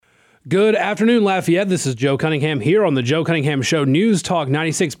Good afternoon, Lafayette. This is Joe Cunningham here on the Joe Cunningham Show, News Talk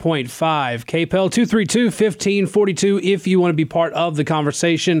 96.5, KPEL 232-1542 if you want to be part of the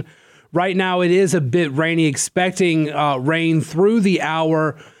conversation. Right now, it is a bit rainy, expecting rain through the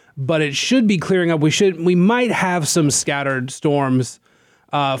hour, but it should be clearing up. We might have some scattered storms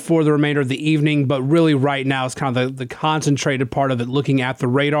for the remainder of the evening, but really right now it's kind of the concentrated part of it, looking at the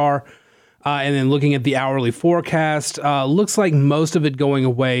radar and then looking at the hourly forecast. Looks like most of it going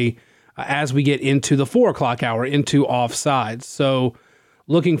away as we get into the 4 o'clock hour, into offsides. So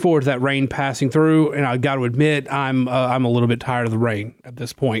looking forward to that rain passing through, and I got to admit, I'm a little bit tired of the rain at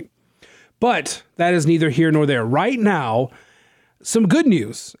this point. But that is neither here nor there. Right now, some good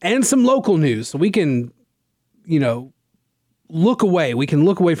news and some local news. So we can, look away. We can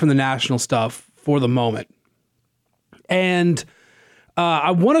look away from the national stuff for the moment. And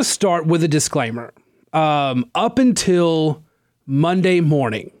I want to start with a disclaimer. Up until Monday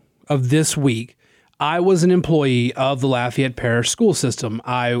morning of this week, I was an employee of the Lafayette Parish School System.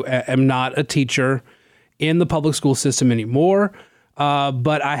 I am not a teacher in the public school system anymore,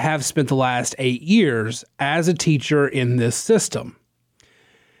 but I have spent the last 8 years as a teacher in this system.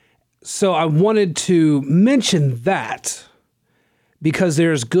 So I wanted to mention that because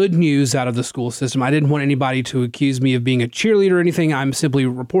there's good news out of the school system. I didn't want anybody to accuse me of being a cheerleader or anything. I'm simply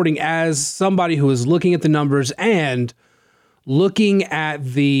reporting as somebody who is looking at the numbers and looking at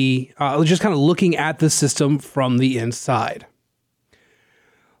looking at the system from the inside.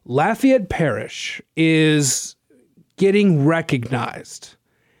 Lafayette Parish is getting recognized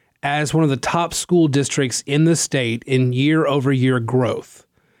as one of the top school districts in the state in year-over-year growth.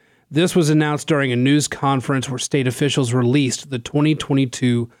 This was announced during a news conference where state officials released the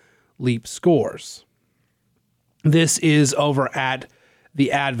 2022 LEAP scores. This is over at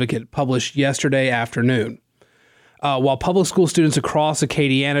The Advocate, published yesterday afternoon. While public school students across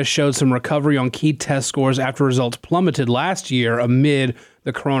Acadiana showed some recovery on key test scores after results plummeted last year amid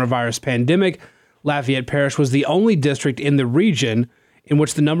the coronavirus pandemic, Lafayette Parish was the only district in the region in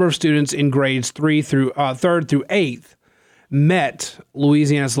which the number of students in grades 3rd through 8th met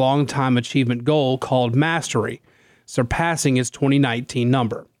Louisiana's longtime achievement goal called Mastery, surpassing its 2019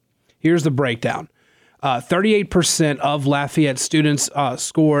 number. Here's the breakdown. 38% of Lafayette students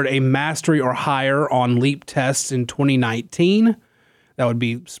scored a Mastery or higher on LEAP tests in 2019. That would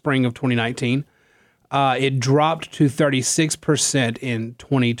be spring of 2019. It dropped to 36% in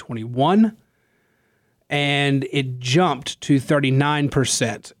 2021. And it jumped to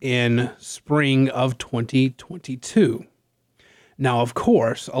 39% in spring of 2022. Now, of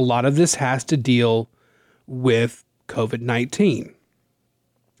course, a lot of this has to deal with COVID-19.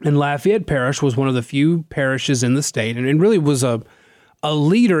 And Lafayette Parish was one of the few parishes in the state, and really was a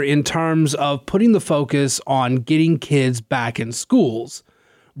leader in terms of putting the focus on getting kids back in schools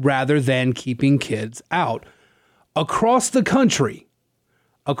rather than keeping kids out. Across the country,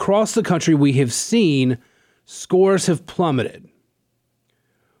 we have seen scores have plummeted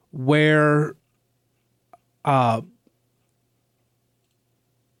where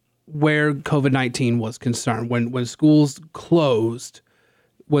COVID-19 was concerned. When schools closed,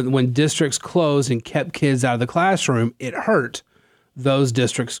 when districts closed and kept kids out of the classroom, it hurt those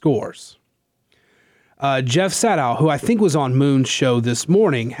district scores. Jeff Sadow, who I think was on Moon's show this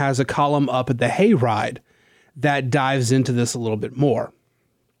morning, has a column up at the Hayride that dives into this a little bit more.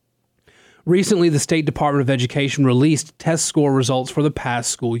 Recently, the State Department of Education released test score results for the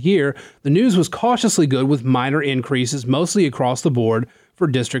past school year. The news was cautiously good, with minor increases mostly across the board for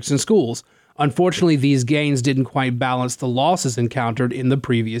districts and schools. Unfortunately, these gains didn't quite balance the losses encountered in the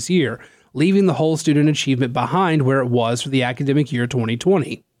previous year, leaving the whole student achievement behind where it was for the academic year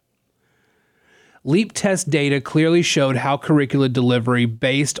 2020. LEAP test data clearly showed how curricula delivery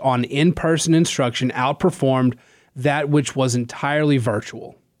based on in-person instruction outperformed that which was entirely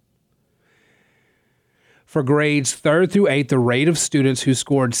virtual. For grades 3rd through 8th, the rate of students who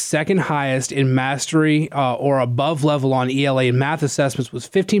scored second highest in Mastery or above level on ELA and math assessments was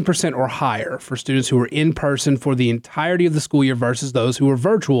 15% or higher for students who were in person for the entirety of the school year versus those who were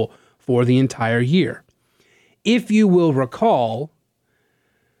virtual for the entire year. If you will recall,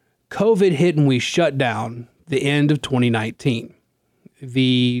 COVID hit and we shut down the end of 2019.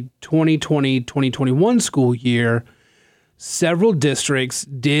 The 2020-2021 school year, several districts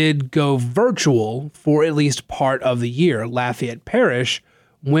did go virtual for at least part of the year. Lafayette Parish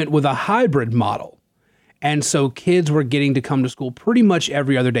went with a hybrid model. And so kids were getting to come to school pretty much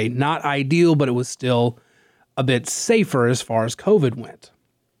every other day. Not ideal, but it was still a bit safer as far as COVID went.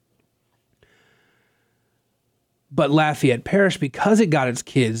 But Lafayette Parish, because it got its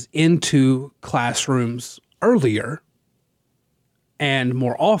kids into classrooms earlier And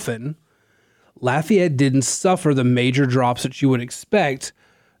more often, Lafayette didn't suffer the major drops that you would expect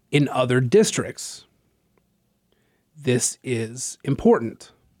in other districts. This is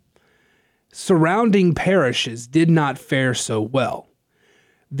important. Surrounding parishes did not fare so well.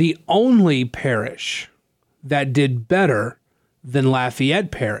 The only parish that did better than Lafayette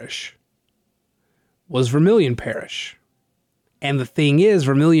Parish was Vermilion Parish. And the thing is,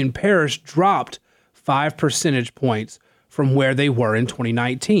 Vermilion Parish dropped 5 percentage points from where they were in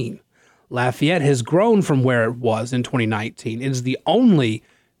 2019. Lafayette has grown from where it was in 2019. It is the only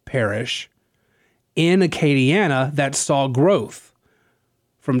parish in Acadiana that saw growth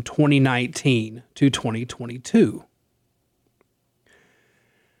from 2019 to 2022.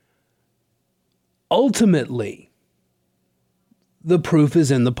 Ultimately, the proof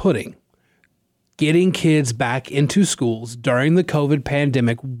is in the pudding. Getting kids back into schools during the COVID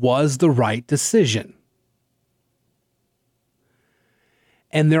pandemic was the right decision.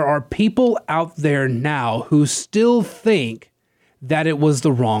 And there are people out there now who still think that it was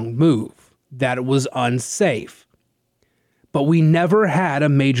the wrong move, that it was unsafe. But we never had a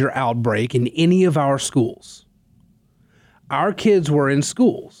major outbreak in any of our schools. Our kids were in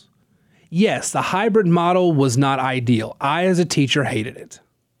schools. Yes, the hybrid model was not ideal. I, as a teacher, hated it.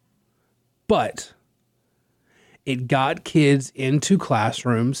 But it got kids into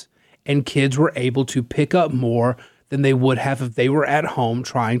classrooms, and kids were able to pick up more than they would have if they were at home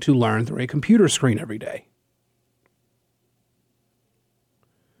trying to learn through a computer screen every day.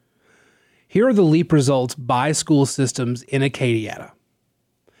 Here are the LEAP results by school systems in Acadiana.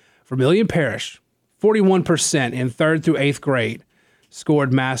 Vermilion Parish, 41% in 3rd through 8th grade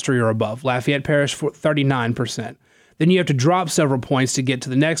scored mastery or above. Lafayette Parish, 39%. Then you have to drop several points to get to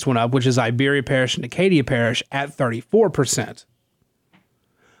the next one up, which is Iberia Parish and Acadia Parish at 34%.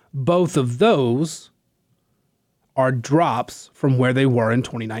 Both of those are drops from where they were in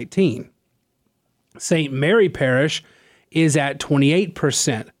 2019. St. Mary Parish is at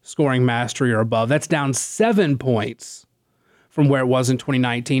 28% scoring mastery or above. That's down 7 points from where it was in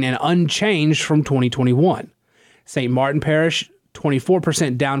 2019 and unchanged from 2021. St. Martin Parish,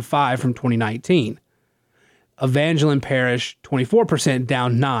 24%, down 5 from 2019. Evangeline Parish, 24%,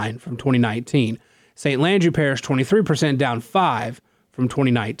 down 9 from 2019. St. Landry Parish, 23%, down 5 from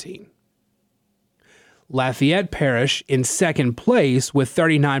 2019. Lafayette Parish in second place with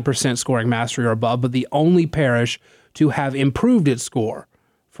 39% scoring mastery or above, but the only parish to have improved its score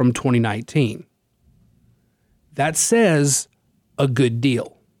from 2019. That says a good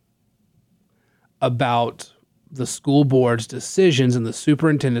deal about the school board's decisions and the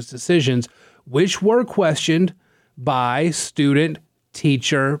superintendent's decisions, which were questioned by student,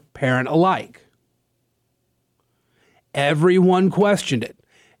 teacher, parent alike. Everyone questioned it.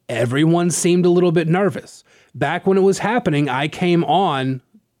 Everyone seemed a little bit nervous. Back when it was happening, I came on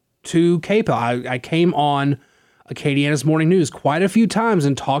to KPEL. I came on Acadiana's Morning News quite a few times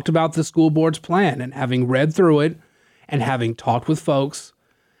and talked about the school board's plan. And having read through it and having talked with folks,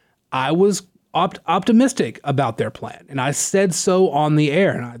 I was optimistic about their plan. And I said so on the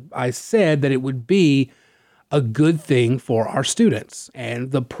air. And I said that it would be a good thing for our students.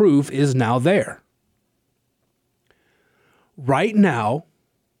 And the proof is now there. Right now,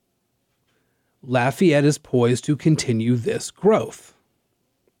 Lafayette is poised to continue this growth.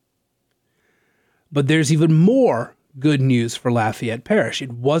 But there's even more good news for Lafayette Parish.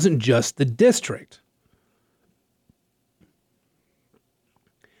 It wasn't just the district.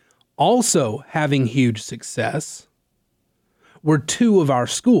 Also having huge success were two of our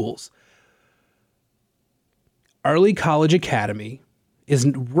schools. Early College Academy is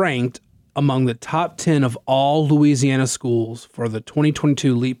ranked among the top 10 of all Louisiana schools for the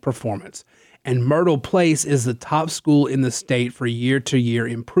 2022 LEAP performance. And Myrtle Place is the top school in the state for year-to-year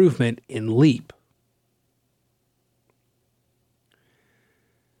improvement in LEAP.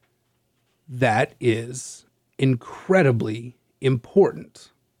 That is incredibly important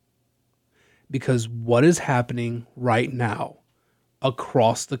because what is happening right now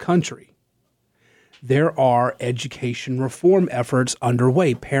across the country? There are education reform efforts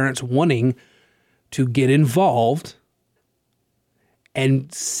underway, parents wanting to get involved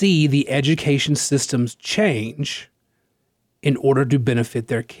and see the education systems change in order to benefit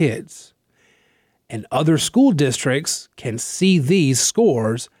their kids. And other school districts can see these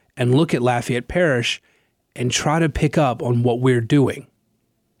scores and look at Lafayette Parish and try to pick up on what we're doing.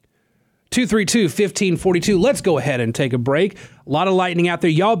 232-1542. Let's go ahead and take a break. A lot of lightning out there.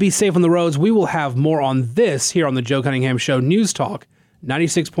 Y'all be safe on the roads. We will have more on this here on the Joe Cunningham Show. News Talk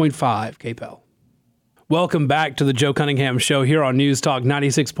 96.5 KPEL. Welcome back to the Joe Cunningham Show here on News Talk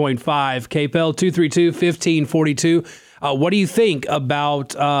 96.5 KPEL 232-1542. What do you think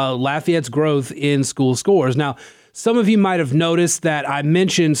about Lafayette's growth in school scores? Now, some of you might have noticed that I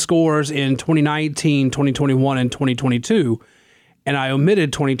mentioned scores in 2019, 2021, and 2022, and I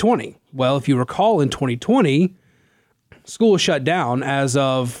omitted 2020. Well, if you recall, in 2020, school was shut down as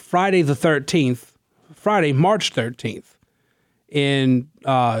of Friday, March 13th in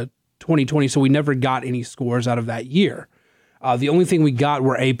 2020, so we never got any scores out of that year. The only thing we got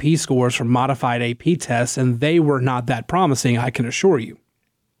were AP scores from modified AP tests, and they were not that promising, I can assure you.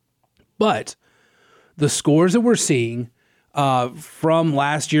 But the scores that we're seeing from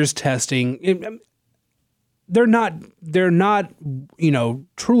last year's testing, they're not,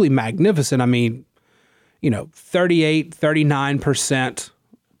 truly magnificent. I mean, 38, 39%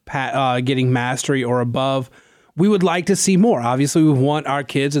 getting mastery or above. We would like to see more. Obviously, we want our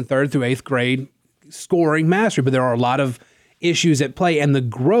kids in 3rd through 8th grade scoring mastery, but there are a lot of issues at play, and the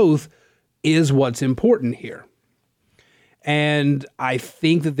growth is what's important here. And I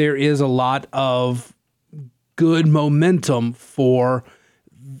think that there is a lot of good momentum for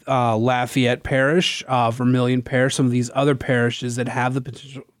Lafayette Parish, Vermilion Parish, some of these other parishes that have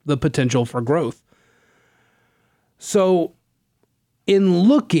the potential for growth. So in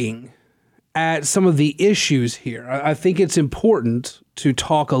looking at some of the issues here, I think it's important to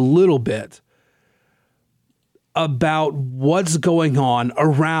talk a little bit about what's going on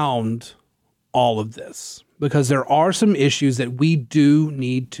around all of this, because there are some issues that we do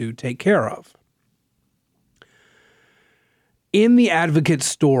need to take care of. In the Advocate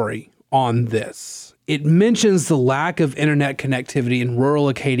story on this, it mentions the lack of internet connectivity in rural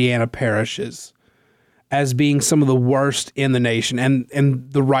Acadiana parishes as being some of the worst in the nation, and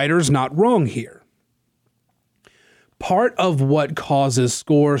the writer's not wrong here. Part of what causes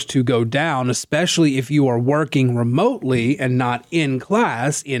scores to go down, especially if you are working remotely and not in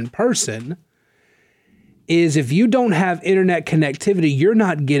class, in person, is if you don't have internet connectivity, you're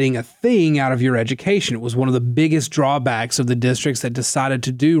not getting a thing out of your education. It was one of the biggest drawbacks of the districts that decided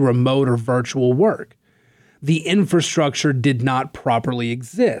to do remote or virtual work. The infrastructure did not properly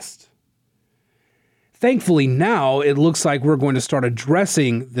exist. Thankfully, now it looks like we're going to start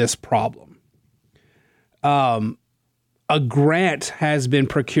addressing this problem. A grant has been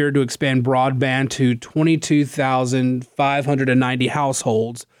procured to expand broadband to 22,590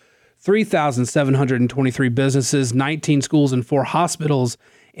 households, 3,723 businesses, 19 schools, and 4 hospitals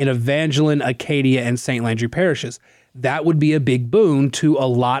in Evangeline, Acadia, and St. Landry parishes. That would be a big boon to a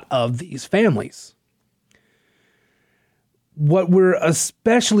lot of these families. What we're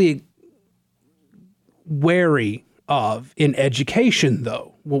especially wary of in education,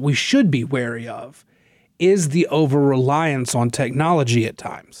 though, what we should be wary of, is the over-reliance on technology at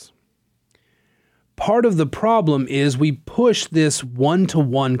times. Part of the problem is we push this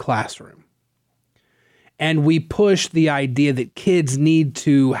one-to-one classroom. And we push the idea that kids need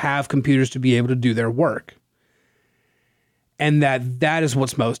to have computers to be able to do their work. And that is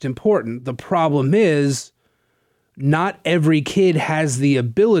what's most important. The problem is not every kid has the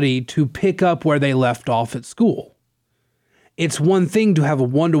ability to pick up where they left off at school. It's one thing to have a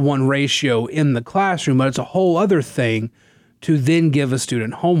 1-to-1 ratio in the classroom, but it's a whole other thing to then give a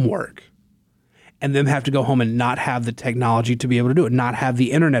student homework and then have to go home and not have the technology to be able to do it, not have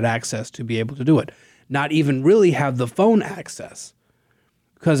the internet access to be able to do it, not even really have the phone access.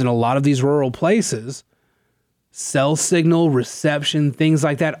 Because in a lot of these rural places, cell signal, reception, things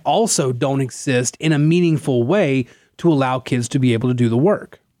like that also don't exist in a meaningful way to allow kids to be able to do the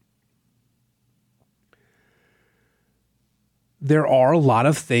work. There are a lot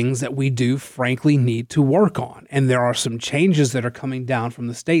of things that we do frankly need to work on. And there are some changes that are coming down from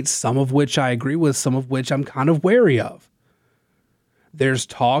the state, some of which I agree with, some of which I'm kind of wary of. There's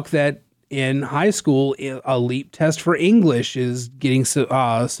talk that in high school, a LEAP test for English is getting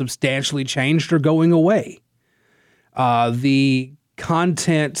substantially changed or going away. The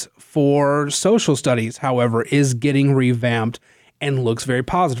content for social studies, however, is getting revamped and looks very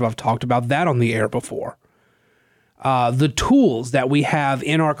positive. I've talked about that on the air before. The tools that we have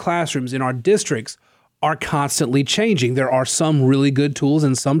in our classrooms, in our districts, are constantly changing. There are some really good tools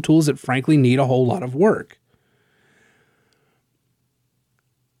and some tools that frankly need a whole lot of work.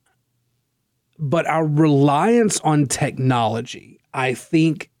 But our reliance on technology, I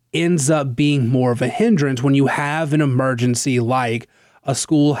think, ends up being more of a hindrance when you have an emergency like a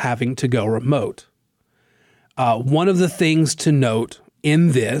school having to go remote. One of the things to note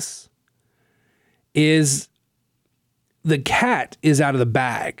in this is the cat is out of the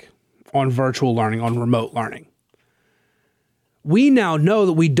bag on virtual learning, on remote learning. We now know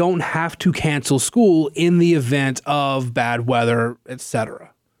that we don't have to cancel school in the event of bad weather,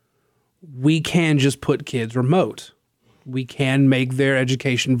 etc. We can just put kids remote. We can make their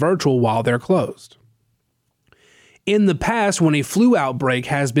education virtual while they're closed. In the past, when a flu outbreak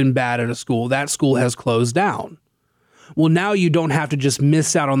has been bad at a school, that school has closed down. Well, now you don't have to just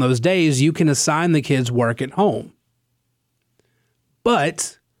miss out on those days. You can assign the kids work at home.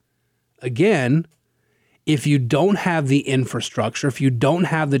 But, again, if you don't have the infrastructure, if you don't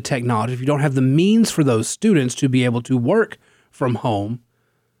have the technology, if you don't have the means for those students to be able to work from home,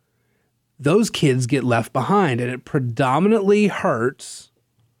 those kids get left behind. And it predominantly hurts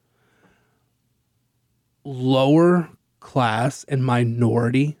lower class and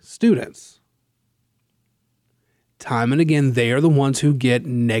minority students. Time and again, they are the ones who get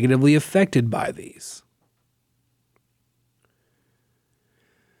negatively affected by these.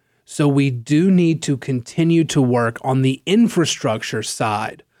 So we do need to continue to work on the infrastructure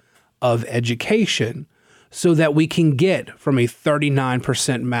side of education so that we can get from a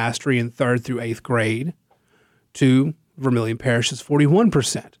 39% mastery in 3rd through 8th grade to Vermilion Parish's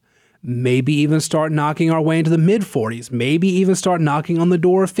 41%. Maybe even start knocking our way into the mid-40s. Maybe even start knocking on the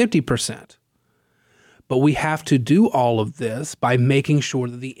door of 50%. But we have to do all of this by making sure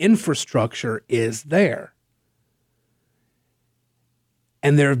that the infrastructure is there.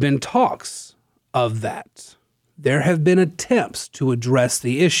 And there have been talks of that. There have been attempts to address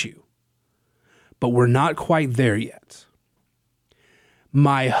the issue, but we're not quite there yet.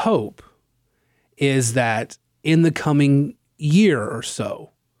 My hope is that in the coming year or so,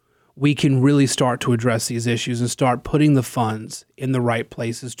 we can really start to address these issues and start putting the funds in the right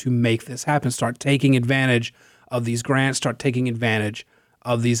places to make this happen. Start taking advantage of these grants, start taking advantage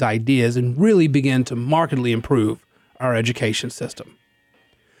of these ideas, and really begin to markedly improve our education system.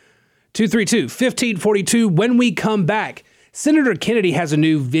 232-1542. When we come back, Senator Kennedy has a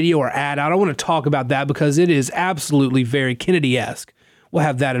new video or ad out. I want to talk about that because it is absolutely very Kennedy-esque. We'll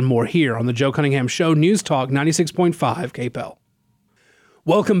have that and more here on the Joe Cunningham Show, News Talk 96.5 KPEL.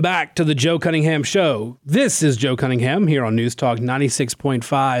 Welcome back to the Joe Cunningham Show. This is Joe Cunningham here on News Talk 96.5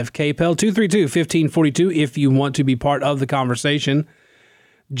 KPEL. 232-1542 if you want to be part of the conversation.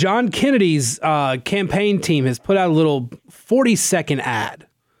 John Kennedy's campaign team has put out a little 40-second ad.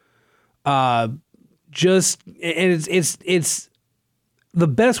 It's the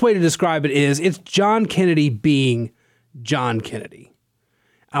best way to describe it is it's John Kennedy being John Kennedy.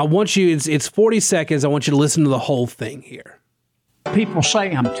 I want you, it's 40 seconds. I want you to listen to the whole thing here. People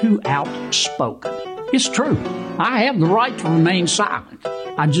say I'm too outspoken. It's true. I have the right to remain silent.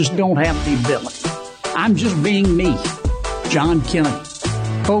 I just don't have the ability. I'm just being me, John Kennedy.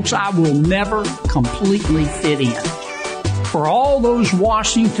 Folks, I will never completely fit in. For all those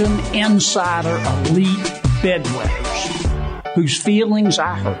Washington insider elite bedwetters whose feelings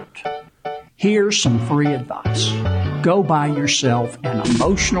I hurt, here's some free advice. Go buy yourself an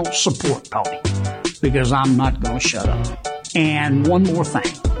emotional support pony because I'm not going to shut up. And one more thing.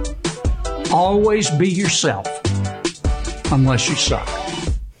 Always be yourself unless you suck.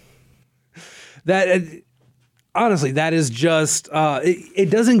 That honestly, that is just it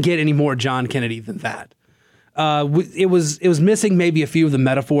doesn't get any more John Kennedy than that. It was missing maybe a few of the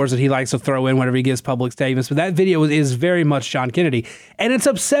metaphors that he likes to throw in whenever he gives public statements, but that video is very much John Kennedy, and it's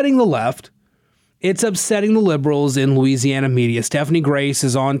upsetting the left. It's upsetting the liberals in Louisiana media. Stephanie Grace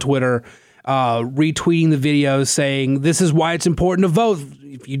is on Twitter retweeting the video saying this is why it's important to vote.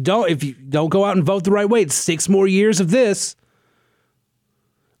 If you don't go out and vote the right way, it's 6 more years of this.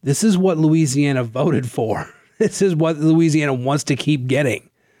 This is what Louisiana voted for. This is what Louisiana wants to keep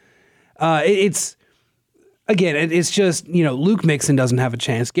getting. It's just, Luke Mixon doesn't have a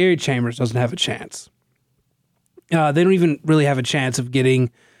chance. Gary Chambers doesn't have a chance. They don't even really have a chance of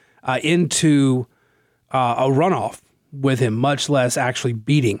getting into a runoff with him, much less actually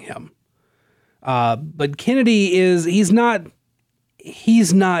beating him. But Kennedy he's not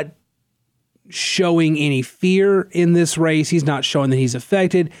showing any fear in this race. He's not showing that he's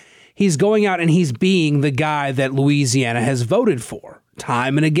affected. He's going out and he's being the guy that Louisiana has voted for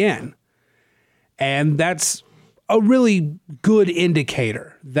time and again. And that's a really good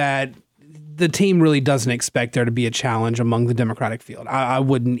indicator that the team really doesn't expect there to be a challenge among the Democratic field. I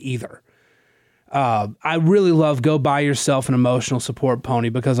wouldn't either. I really love go buy yourself an emotional support pony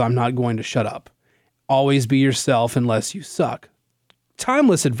because I'm not going to shut up. Always be yourself unless you suck.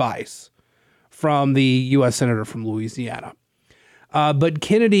 Timeless advice from the U.S. Senator from Louisiana. But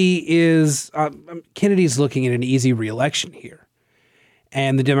Kennedy's looking at an easy reelection here.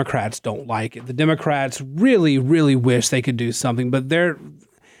 And the Democrats don't like it. The Democrats really, really wish they could do something, but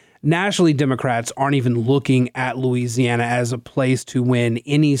nationally Democrats aren't even looking at Louisiana as a place to win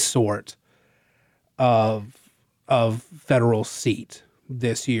any sort of federal seat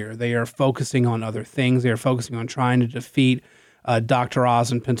this year. They are focusing on other things. They are focusing on trying to defeat Dr.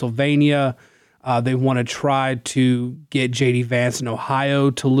 Oz in Pennsylvania. They want to try to get J.D. Vance in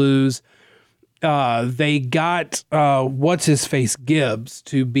Ohio to lose. They got what's-his-face Gibbs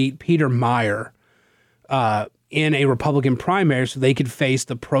to beat Peter Meyer in a Republican primary so they could face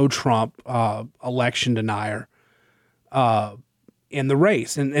the pro-Trump election denier in the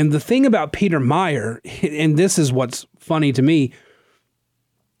race. And the thing about Peter Meyer, and this is what's funny to me,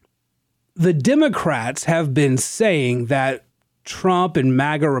 the Democrats have been saying that Trump and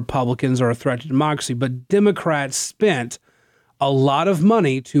MAGA Republicans are a threat to democracy, but Democrats spent a lot of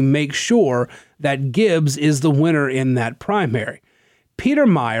money to make sure that Gibbs is the winner in that primary. Peter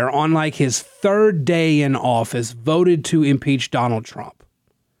Meyer, on like his third day in office, voted to impeach Donald Trump.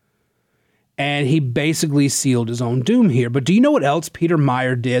 And he basically sealed his own doom here. But do you know what else Peter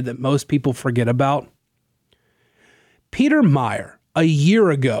Meyer did that most people forget about? Peter Meyer, a year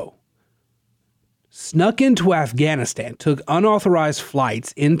ago, snuck into Afghanistan, took unauthorized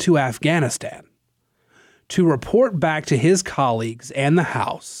flights into Afghanistan to report back to his colleagues and the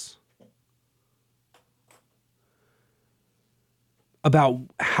House about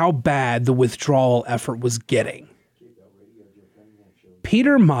how bad the withdrawal effort was getting.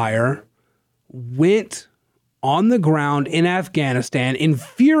 Peter Meyer went on the ground in Afghanistan,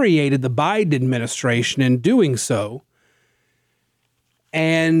 infuriated the Biden administration in doing so,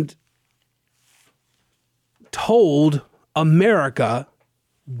 and told America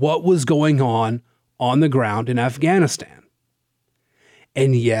what was going on the ground in Afghanistan.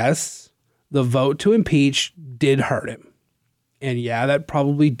 And yes, the vote to impeach did hurt him. And yeah, that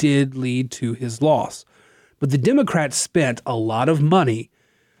probably did lead to his loss. But the Democrats spent a lot of money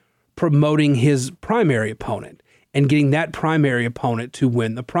promoting his primary opponent and getting that primary opponent to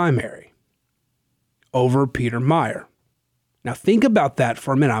win the primary over Peter Meyer. Now think about that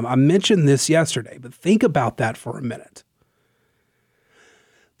for a minute. I mentioned this yesterday, but think about that for a minute.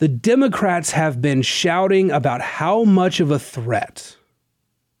 The Democrats have been shouting about how much of a threat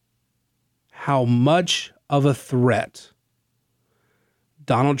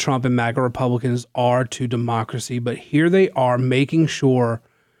Donald Trump and MAGA Republicans are to democracy, but here they are making sure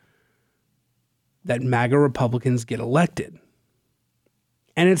that MAGA Republicans get elected.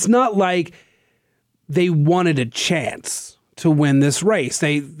 And it's not like they wanted a chance to win this race.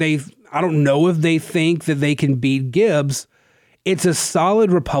 I don't know if they think that they can beat Gibbs. It's a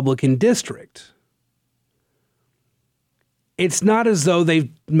solid Republican district. It's not as though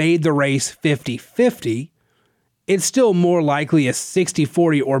they've made the race 50-50. It's still more likely a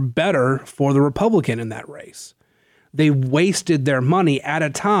 60-40 or better for the Republican in that race. They wasted their money at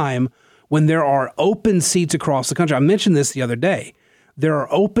a time when there are open seats across the country. I mentioned this the other day. There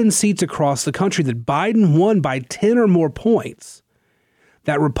are open seats across the country that Biden won by 10 or more points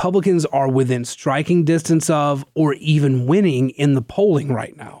that Republicans are within striking distance of or even winning in the polling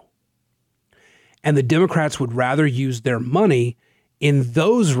right now. And the Democrats would rather use their money in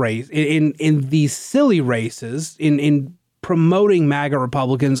those races, in these silly races, in promoting MAGA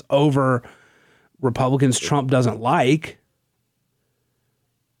Republicans over Republicans Trump doesn't like.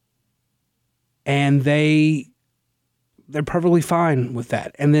 And they're perfectly fine with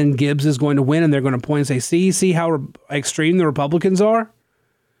that. And then Gibbs is going to win, and they're going to point and say, see how extreme the Republicans are?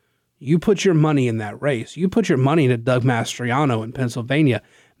 You put your money in that race. You put your money into Doug Mastriano in Pennsylvania.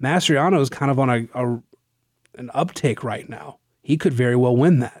 Mastriano is kind of on an uptick right now. He could very well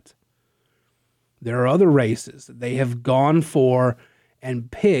win that. There are other races that they have gone for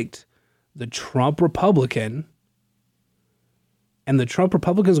and picked the Trump Republican, and the Trump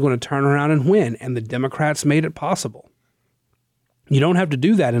Republican is going to turn around and win, and the Democrats made it possible. You don't have to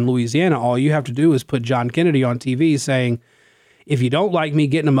do that in Louisiana. All you have to do is put John Kennedy on TV saying, if you don't like me,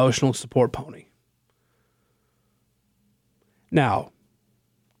 get an emotional support pony. Now,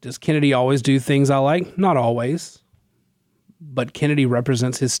 does Kennedy always do things I like? Not always. But Kennedy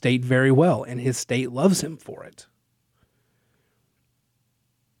represents his state very well, and his state loves him for it.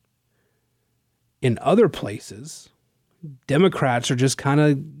 In other places, Democrats are just kind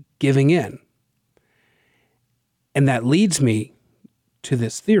of giving in. And that leads me to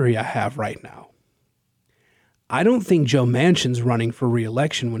this theory I have right now. I don't think Joe Manchin's running for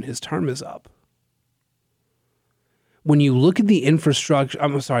re-election when his term is up. When you look at the Inflation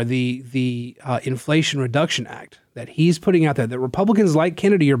Reduction Act that he's putting out there, that Republicans like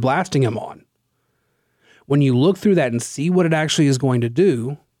Kennedy are blasting him on. When you look through that and see what it actually is going to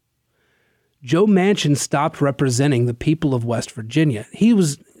do, Joe Manchin stopped representing the people of West Virginia.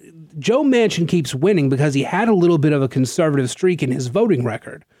 Joe Manchin keeps winning because he had a little bit of a conservative streak in his voting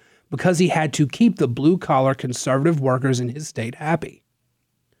record, because he had to keep the blue-collar conservative workers in his state happy.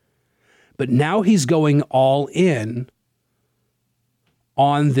 But now he's going all in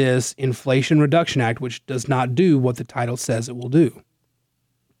on this Inflation Reduction Act, which does not do what the title says it will do.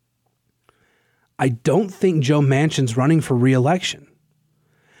 I don't think Joe Manchin's running for re-election.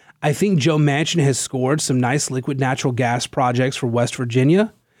 I think Joe Manchin has scored some nice liquid natural gas projects for West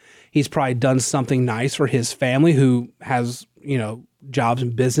Virginia. He's probably done something nice for his family who has, jobs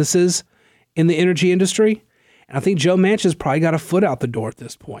and businesses in the energy industry. And I think Joe Manchin's probably got a foot out the door at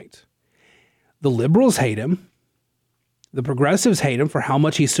this point. The liberals hate him. The progressives hate him for how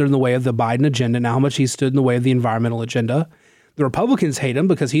much he stood in the way of the Biden agenda and how much he stood in the way of the environmental agenda. The Republicans hate him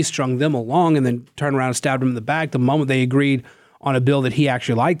because he strung them along and then turned around and stabbed him in the back the moment they agreed on a bill that he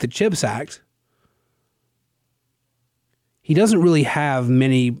actually liked, the CHIPS Act. He doesn't really have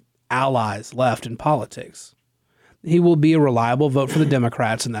many allies left in politics. He will be a reliable vote for the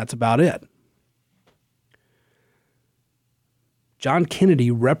Democrats, and that's about it. John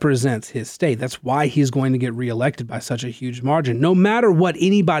Kennedy represents his state. That's why he's going to get reelected by such a huge margin, no matter what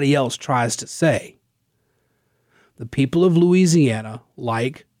anybody else tries to say. The people of Louisiana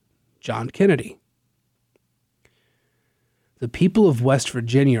like John Kennedy. The people of West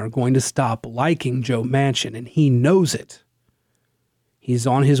Virginia are going to stop liking Joe Manchin, and he knows it. He's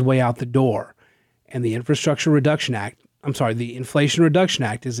on his way out the door. And the the Inflation Reduction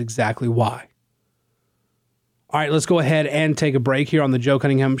Act is exactly why. All right, let's go ahead and take a break here on the Joe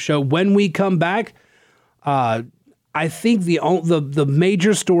Cunningham Show. When we come back, I think the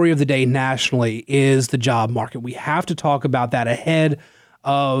major story of the day nationally is the job market. We have to talk about that ahead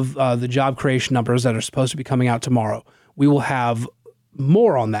of the job creation numbers that are supposed to be coming out tomorrow. We will have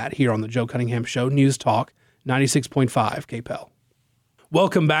more on that here on the Joe Cunningham Show, News Talk 96.5 KPEL.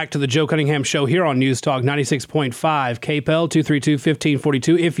 Welcome back to the Joe Cunningham Show here on News Talk 96.5 KPEL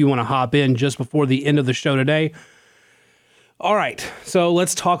 232-1542 if you want to hop in just before the end of the show today. All right, so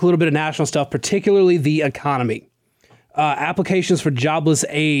let's talk a little bit of national stuff, particularly the economy. Applications for jobless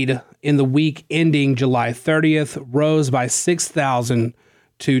aid in the week ending July 30th rose by 6,000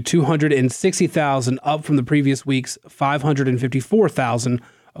 to 260,000, up from the previous week's 554,000,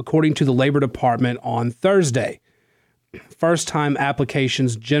 according to the Labor Department on Thursday. First-time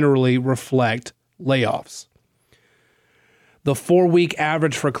applications generally reflect layoffs. The 4-week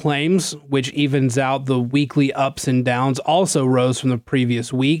average for claims, which evens out the weekly ups and downs, also rose from the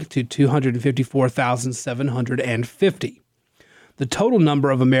previous week to 254,750. The total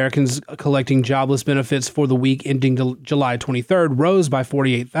number of Americans collecting jobless benefits for the week ending July 23rd rose by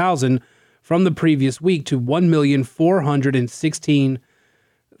 48,000 from the previous week to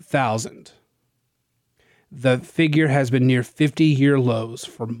 1,416,000. The figure has been near 50-year lows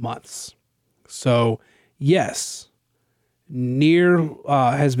for months. So, yes,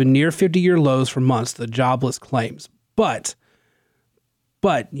 has been near 50-year lows for months, the jobless claims. But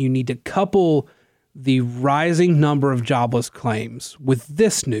you need to couple the rising number of jobless claims with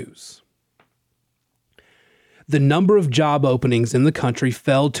this news. The number of job openings in the country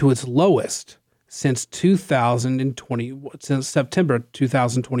fell to its lowest since September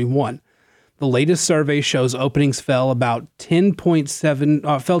 2021. The latest survey shows openings fell to about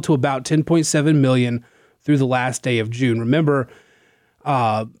 10.7 million through the last day of June. Remember,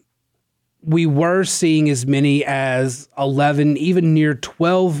 we were seeing as many as 11, even near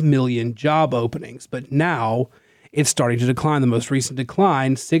 12 million job openings, but now it's starting to decline. The most recent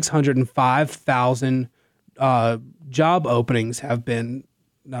decline, 605,000 job openings have been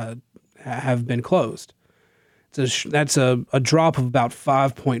closed. That's a drop of about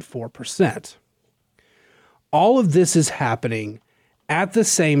 5.4%. All of this is happening at the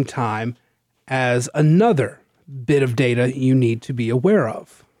same time as another bit of data you need to be aware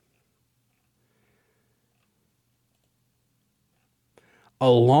of.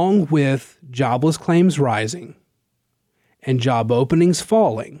 Along with jobless claims rising and job openings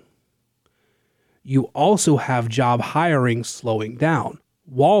falling, you also have job hiring slowing down.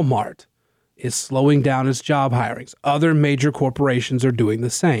 Walmart is slowing down its job hirings. Other major corporations are doing the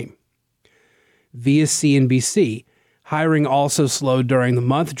same. Via CNBC, hiring also slowed during the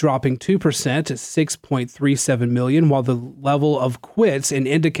month, dropping 2% to 6.37 million, while the level of quits, an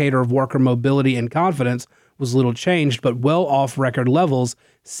indicator of worker mobility and confidence, was little changed, but well off record levels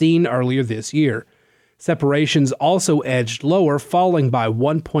seen earlier this year. Separations also edged lower, falling by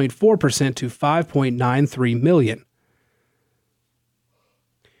 1.4% to 5.93 million.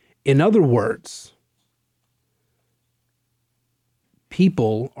 In other words,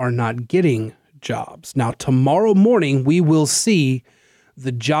 people are not getting jobs. Now, tomorrow morning, we will see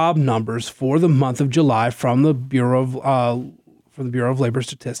the job numbers for the month of July from the Bureau of Labor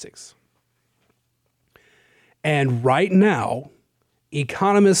Statistics. And right now,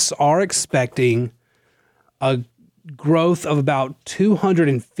 economists are expecting a growth of about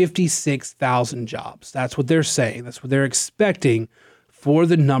 256,000 jobs. That's what they're saying. That's what they're expecting for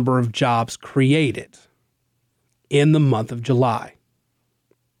the number of jobs created in the month of July.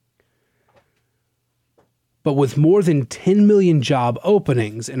 But with more than 10 million job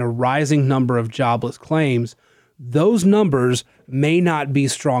openings and a rising number of jobless claims, those numbers may not be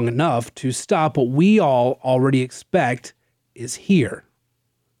strong enough to stop what we all already expect is here,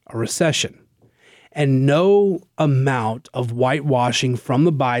 a recession. And no amount of whitewashing from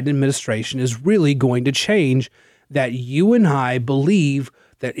the Biden administration is really going to change that. You and I believe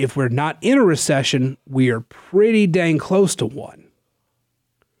that if we're not in a recession, we are pretty dang close to one.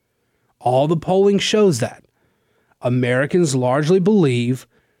 All the polling shows that. Americans largely believe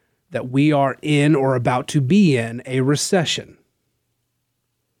that we are in or about to be in a recession.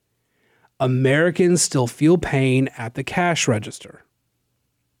 Americans still feel pain at the cash register.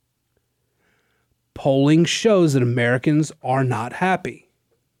 Polling shows that Americans are not happy.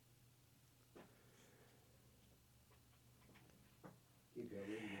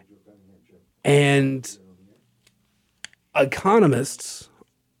 And economists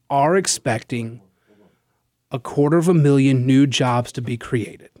are expecting 250,000 new jobs to be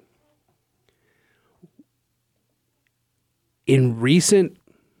created. In recent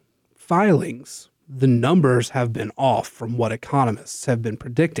filings, the numbers have been off from what economists have been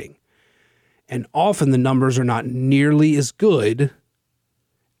predicting. And often the numbers are not nearly as good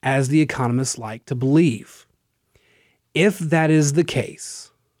as the economists like to believe. If that is the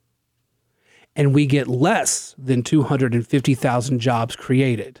case, and we get less than 250,000 jobs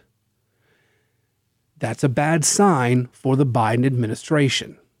created, that's a bad sign for the Biden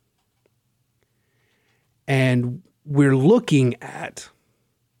administration. And we're looking at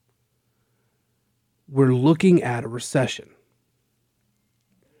a recession.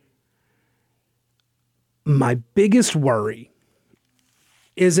 My biggest worry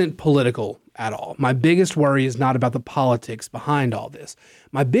isn't political at all. My biggest worry is not about the politics behind all this.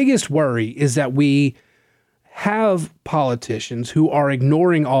 My biggest worry is that we have politicians who are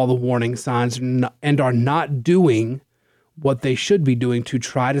ignoring all the warning signs and are not doing what they should be doing to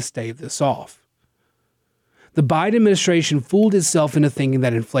try to stave this off. The Biden administration fooled itself into thinking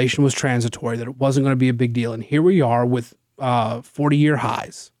that inflation was transitory, that it wasn't going to be a big deal. And here we are with 40-year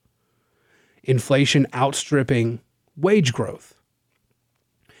highs. Inflation outstripping wage growth.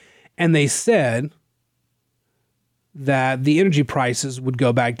 And they said that the energy prices would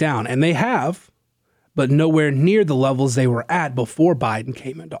go back down. And they have, but nowhere near the levels they were at before Biden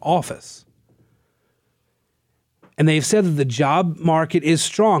came into office. And they've said that the job market is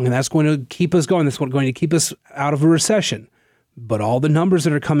strong, and that's going to keep us going. That's going to keep us out of a recession. But all the numbers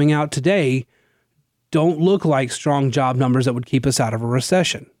that are coming out today don't look like strong job numbers that would keep us out of a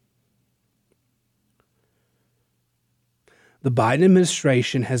recession. The Biden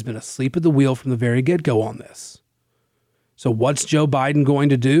administration has been asleep at the wheel from the very get-go on this. So what's Joe Biden going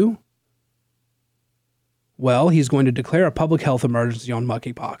to do? Well, he's going to declare a public health emergency on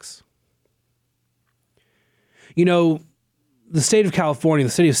monkeypox. You know, the state of California,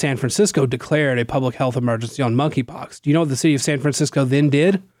 the city of San Francisco declared a public health emergency on monkeypox. Do you know what the city of San Francisco then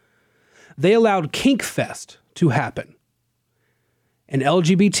did? They allowed Kink Fest to happen, an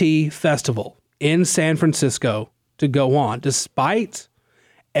LGBT festival in San Francisco, to go on, despite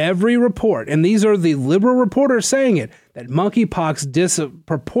every report, and these are the liberal reporters saying it, that monkeypox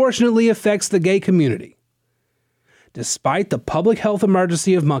disproportionately affects the gay community. Despite the public health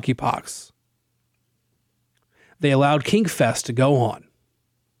emergency of monkeypox, they allowed Kink Fest to go on.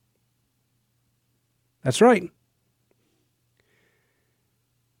 That's right.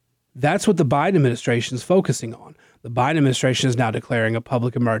 That's what the Biden administration is focusing on. The Biden administration is now declaring a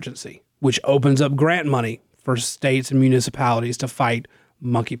public emergency, which opens up grant money for states and municipalities to fight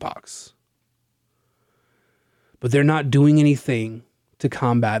monkeypox. But they're not doing anything to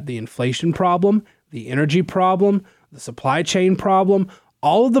combat the inflation problem, the energy problem, the supply chain problem,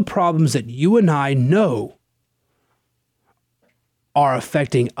 all of the problems that you and I know are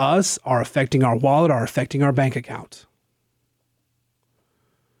affecting us, are affecting our wallet, are affecting our bank account.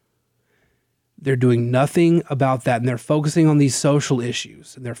 They're doing nothing about that, and they're focusing on these social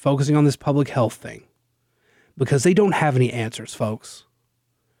issues, and they're focusing on this public health thing because they don't have any answers, folks.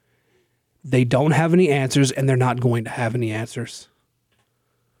 They don't have any answers, and they're not going to have any answers.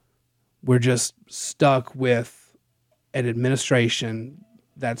 We're just stuck with an administration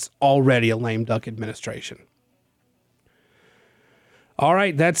that's already a lame duck administration. All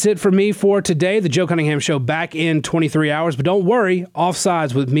right, that's it for me for today. The Joe Cunningham Show back in 23 hours. But don't worry,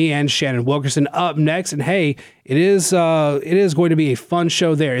 Offsides with me and Shannon Wilkerson up next. And hey, it is going to be a fun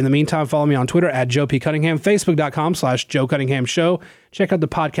show there. In the meantime, follow me on Twitter at Joe P. Cunningham, Facebook.com/Joe Cunningham Show. Check out the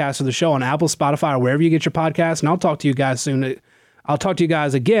podcast of the show on Apple, Spotify, or wherever you get your podcasts. And I'll talk to you guys soon. I'll talk to you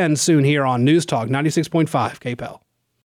guys again soon here on News Talk 96.5 KPEL.